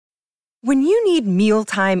When you need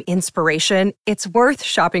mealtime inspiration, it's worth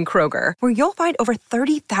shopping Kroger, where you'll find over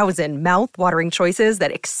 30,000 mouth-watering choices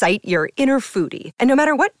that excite your inner foodie. And no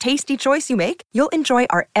matter what tasty choice you make, you'll enjoy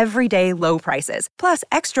our everyday low prices, plus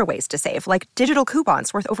extra ways to save, like digital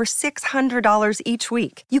coupons worth over $600 each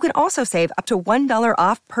week. You can also save up to $1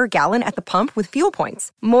 off per gallon at the pump with fuel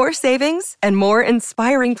points. More savings and more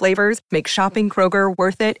inspiring flavors make shopping Kroger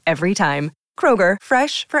worth it every time. Kroger,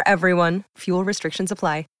 fresh for everyone. Fuel restrictions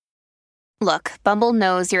apply. Look, Bumble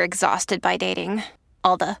knows you're exhausted by dating.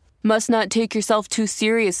 All the, must not take yourself too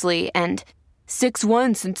seriously, and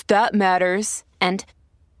 6'1" since that matters, and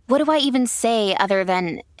what do I even say other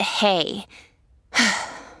than, hey?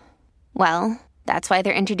 Well, that's why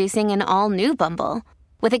they're introducing an all-new Bumble,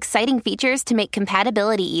 with exciting features to make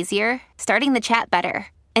compatibility easier, starting the chat better,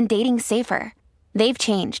 and dating safer. They've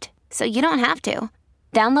changed, so you don't have to.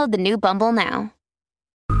 Download the new Bumble now.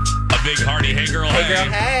 A big hearty hey girl, hey. Hey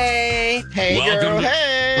girl, hey. Hey Welcome girl, to-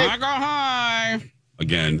 hey. Hi, girl, hi.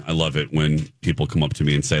 Again, I love it when people come up to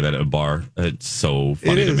me and say that at a bar. It's so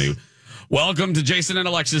funny to me. Welcome to Jason and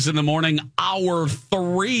Alexis in the Morning, hour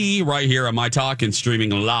 3, right here on My Talk and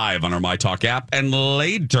streaming live on our My Talk app, and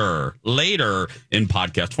later in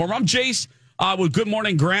podcast form. I'm Jace with Good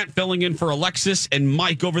Morning Grant, filling in for Alexis, and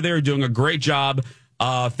Mike over there doing a great job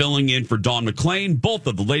filling in for Dawn McClain. Both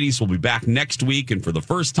of the ladies will be back next week, and for the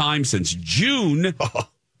first time since June,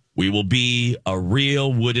 we will be a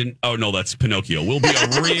real wooden... Oh, no, that's Pinocchio. We'll be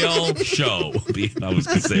a real show. I was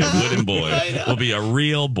going to say a wooden boy. We'll be a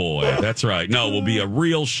real boy. That's right. No, we'll be a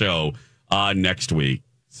real show next week.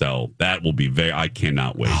 So that will be very... I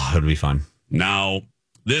cannot wait. Oh, it'll be fun. Now,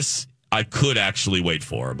 this I could actually wait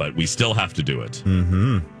for, but we still have to do it.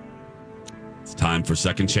 Mm-hmm. It's time for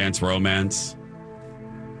Second Chance Romance,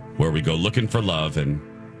 where we go looking for love in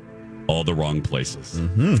all the wrong places.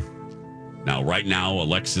 Mm-hmm. Now, right now,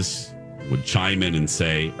 Alexis would chime in and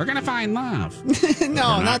say, we're going to find love.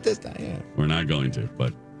 No, not this time. Yeah. We're not going to,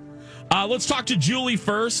 but let's talk to Julie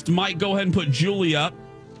first. Mike, go ahead and put Julie up.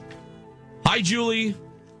 Hi, Julie.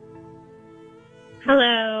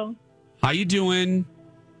 Hello. How you doing?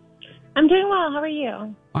 I'm doing well. How are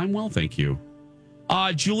you? I'm well, thank you.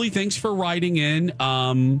 Julie, thanks for writing in.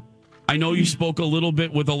 I know you spoke a little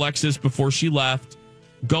bit with Alexis before she left.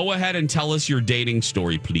 Go ahead and tell us your dating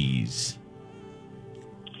story, please.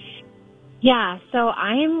 Yeah, so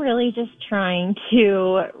I am really just trying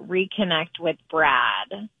to reconnect with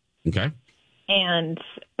Brad. Okay. And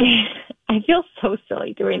I feel so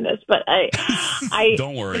silly doing this, but I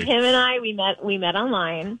Don't worry. Him and I, we met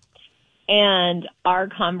online, and our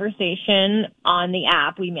conversation on the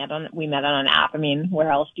app, we met on an app. I mean, where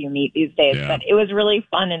else do you meet these days? Yeah. But it was really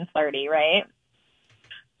fun and flirty, right?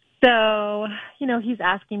 So, he's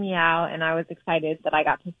asking me out, and I was excited that I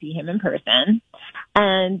got to see him in person.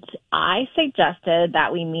 And I suggested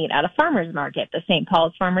that we meet at a farmer's market, the St.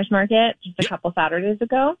 Paul's Farmer's Market, just a couple Saturdays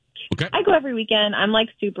ago. Okay. I go every weekend. I'm,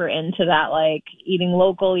 super into that, eating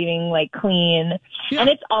local, eating, clean. Yeah. And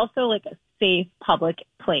it's also, a safe public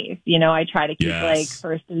place. I try to keep, Yes.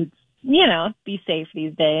 first foods, be safe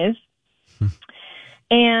these days.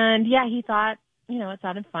 And, yeah, he thought, it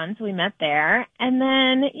sounded fun, so we met there. And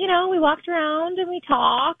then, we walked around and we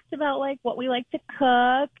talked about, what we like to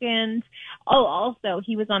cook. And, also,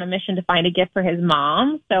 he was on a mission to find a gift for his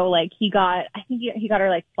mom. So, he got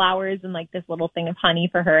her, flowers and, this little thing of honey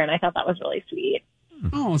for her. And I thought that was really sweet.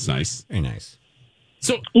 Oh, that's nice. Very nice.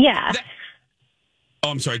 So, Yeah.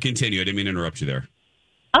 I'm sorry, continue. I didn't mean to interrupt you there.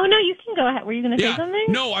 Oh, no, you can go ahead. Were you going to say something?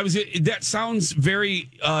 No, that sounds very,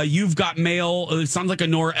 You've Got Mail. It sounds like a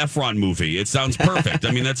Nora Ephron movie. It sounds perfect.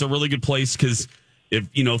 I mean, that's a really good place because if,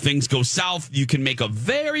 things go south, you can make a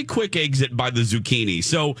very quick exit by the zucchini.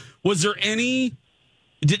 So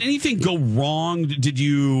did anything go wrong? Did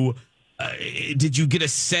you get a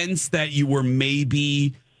sense that you were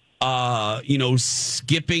maybe,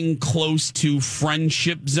 skipping close to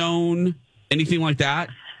friendship zone? Anything like that?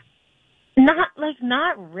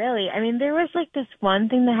 Not really. I mean, there was this one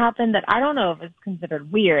thing that happened that I don't know if it's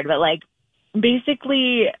considered weird, but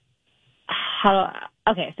basically,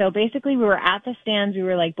 we were at the stands. We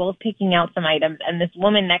were both picking out some items, and this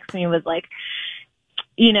woman next to me was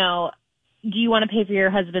do you want to pay for your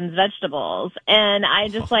husband's vegetables? And I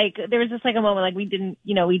just there was just a moment we didn't,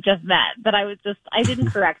 we just met, but I didn't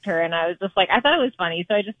correct her. And I was just I thought it was funny.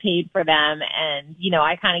 So I just paid for them. And,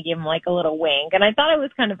 I kind of gave him a little wink, and I thought it was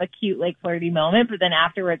kind of a cute, flirty moment. But then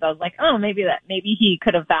afterwards I was oh, maybe he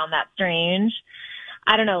could have found that strange.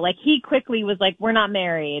 I don't know. He quickly was we're not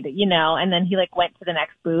married, and then he went to the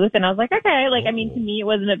next booth, and I was okay. I mean, to me, it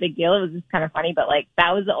wasn't a big deal. It was just kind of funny, but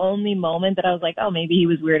that was the only moment that I was oh, maybe he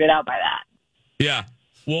was weirded out by that. Yeah.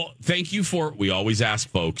 Well, thank you for. We always ask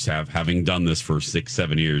folks, having done this for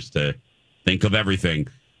 6-7 years, to think of everything.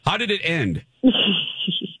 How did it end?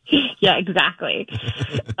 Yeah, exactly.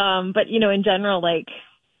 But in general, like,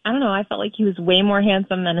 I don't know, I felt like he was way more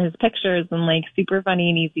handsome than his pictures and like super funny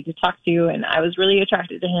and easy to talk to. And I was really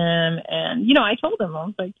attracted to him. And, I told him, I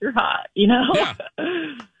was like, you're hot, Yeah.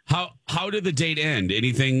 How did the date end?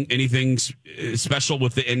 Anything special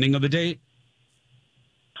with the ending of the date?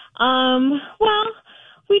 Well,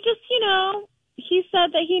 we just, he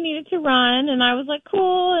said that he needed to run and I was like,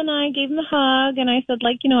 cool. And I gave him a hug and I said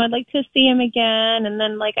like, I'd like to see him again. And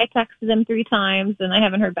then like I texted him 3 times and I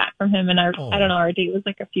haven't heard back from him. And I don't know, our date was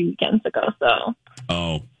like a few weekends ago. So.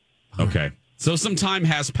 Oh, okay. So some time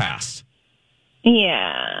has passed.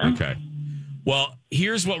 Yeah. Okay. Well,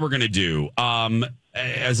 here's what we're going to do.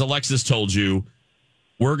 As Alexis told you,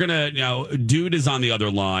 we're going to, dude is on the other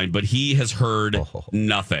line, but he has heard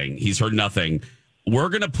nothing. He's heard nothing. We're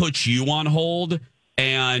going to put you on hold,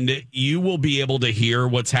 and you will be able to hear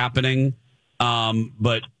what's happening.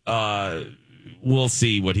 But we'll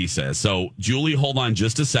see what he says. So, Julie, hold on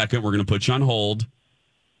just a second. We're going to put you on hold,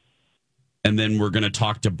 and then we're going to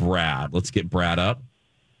talk to Brad. Let's get Brad up.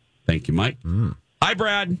 Thank you, Mike. Hi,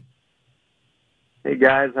 Brad. Hey,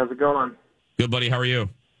 guys. How's it going? Good, buddy. How are you?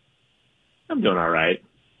 I'm doing all right.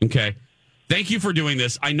 Okay. Thank you for doing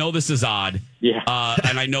this. I know this is odd. Yeah.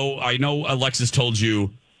 And I know Alexis told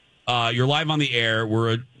you you're live on the air.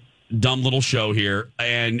 We're a dumb little show here.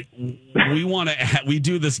 And we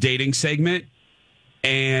do this dating segment.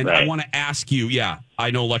 And right. I want to ask you,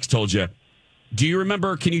 I know Lex told you. Do you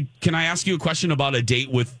remember, can I ask you a question about a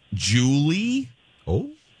date with Julie? Oh.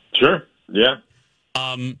 Sure. Yeah.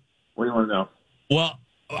 What do you want to know? Well,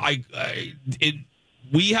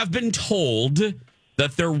 we have been told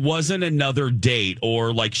that there wasn't another date,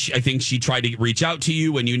 or like I think she tried to reach out to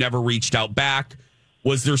you and you never reached out back.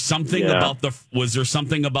 Was there something about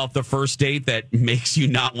the first date that makes you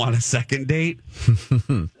not want a second date?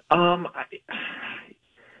 You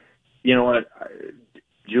know what?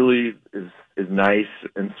 Julie is nice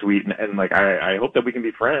and sweet, and like I hope that we can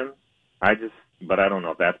be friends. But I don't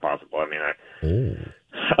know if that's possible. I mean,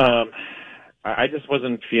 I just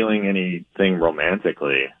wasn't feeling anything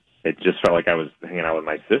romantically. It just felt like I was hanging out with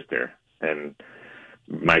my sister, and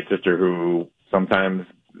my sister who sometimes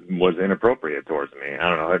was inappropriate towards me. I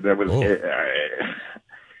don't know. That was.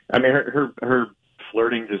 I mean, her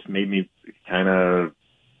flirting just made me kind of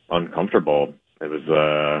uncomfortable. It was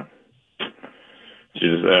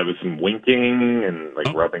was some winking and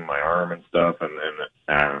like rubbing my arm and stuff, and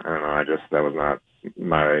I don't know. That was not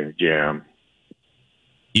my jam.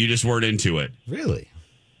 You just weren't into it, really?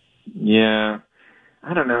 Yeah.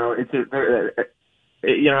 I don't know.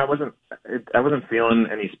 I wasn't feeling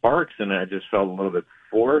any sparks, and I just felt a little bit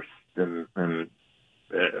forced and a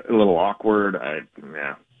little awkward.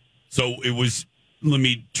 So it was. Let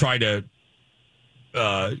me try to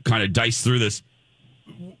kind of dice through this.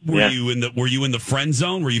 Were you in the friend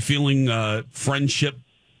zone? Were you feeling friendship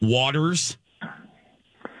waters?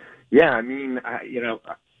 Yeah, I mean,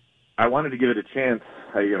 I wanted to give it a chance.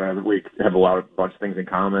 We have a bunch of things in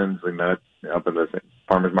common. We met up in the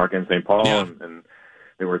farmers market in St. Paul, and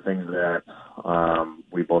there were things that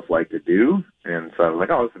we both like to do. And so I was like,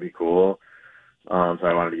 oh, this would be cool. So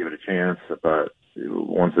I wanted to give it a chance. But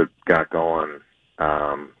once it got going,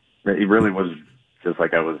 it really was just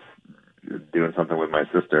like I was doing something with my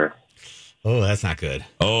sister. Oh, that's not good.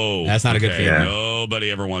 Oh, that's not a good feeling.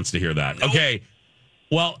 Nobody ever wants to hear that. Okay.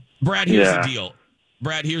 Well, Brad, here's the deal.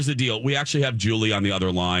 Here's the deal. We actually have Julie on the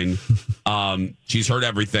other line. She's heard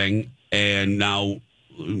everything. And now,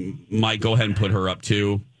 Mike, go ahead and put her up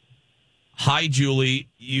too. Hi, Julie.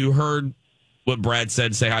 You heard what Brad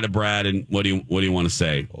said. Say hi to Brad. And what do you want to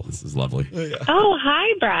say? Oh, this is lovely. Oh,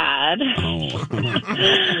 hi, Brad. Oh.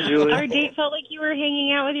 Julie. Our date felt like you were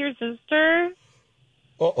hanging out with your sister.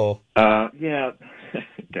 Yeah.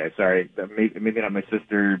 Okay, sorry. Maybe not my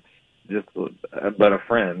sister, but a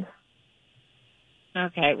friend.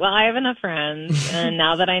 Okay, well, I have enough friends, and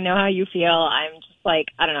now that I know how you feel, I'm just like,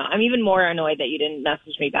 I don't know. I'm even more annoyed that you didn't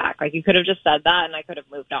message me back. Like, you could have just said that, and I could have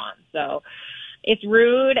moved on. So it's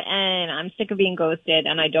rude, and I'm sick of being ghosted,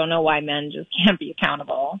 and I don't know why men just can't be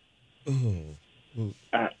accountable.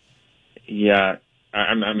 Yeah,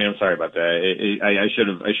 I'm sorry about that. I should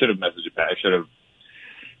have messaged you back.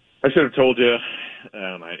 I should have told you.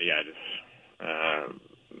 I just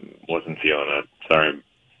wasn't feeling it. Sorry.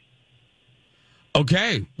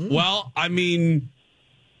 Okay. Well, I mean,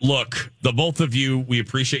 look, the both of you, we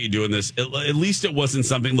appreciate you doing this. At least it wasn't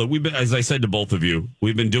something. Look, we've been, as I said to both of you,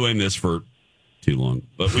 we've been doing this for too long,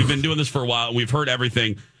 but we've been doing this for a while. We've heard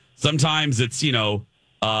everything. Sometimes it's,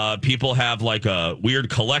 People have like a weird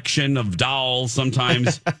collection of dolls.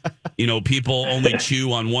 Sometimes, people only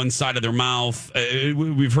chew on one side of their mouth.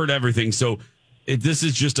 We've heard everything. So this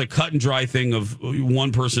is just a cut and dry thing of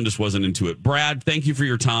one person just wasn't into it. Brad, thank you for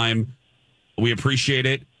your time. We appreciate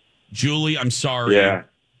it. Julie, I'm sorry. Yeah.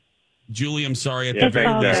 Julie, I'm sorry. At It's the very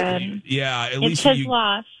all least, good. at It's least his you.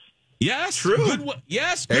 loss. Yes, True.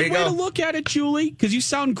 Yes, There good you way go. to look at it, Julie, because you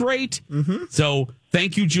sound great. Mm-hmm. So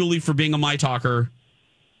thank you, Julie, for being a My Talker.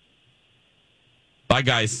 Bye,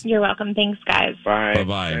 guys. You're welcome. Thanks, guys. Bye.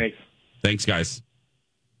 Bye-bye. Thanks. Thanks, guys.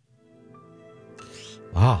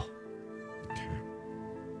 Wow.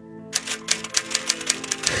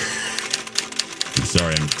 I'm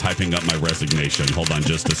sorry, I'm typing up my resignation. Hold on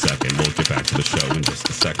just a second. We'll get back to the show in just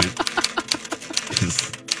a second.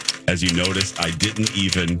 'Cause as you noticed, I didn't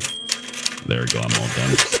even... There we go. I'm all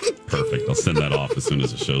done. Perfect. I'll send that off as soon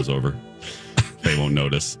as the show's over. They won't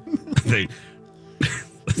notice.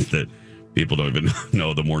 The people don't even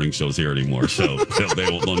know the morning show's here anymore, so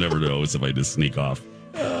they'll never notice if I just sneak off.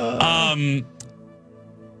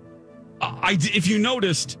 If you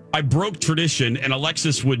noticed, I broke tradition, and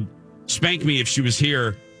Alexis would spank me if she was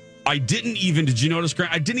here. Did you notice,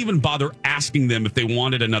 Grant? I didn't even bother asking them if they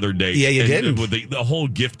wanted another date. Yeah, you didn't. With the whole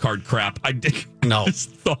gift card crap. I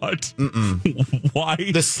just thought, why?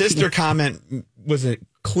 The sister comment was a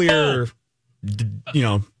clear,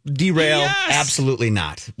 derail. Yes. Absolutely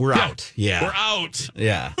not. We're out. Yeah. We're out.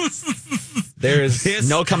 Yeah. There is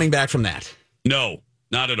no coming back from that. No,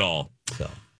 not at all. So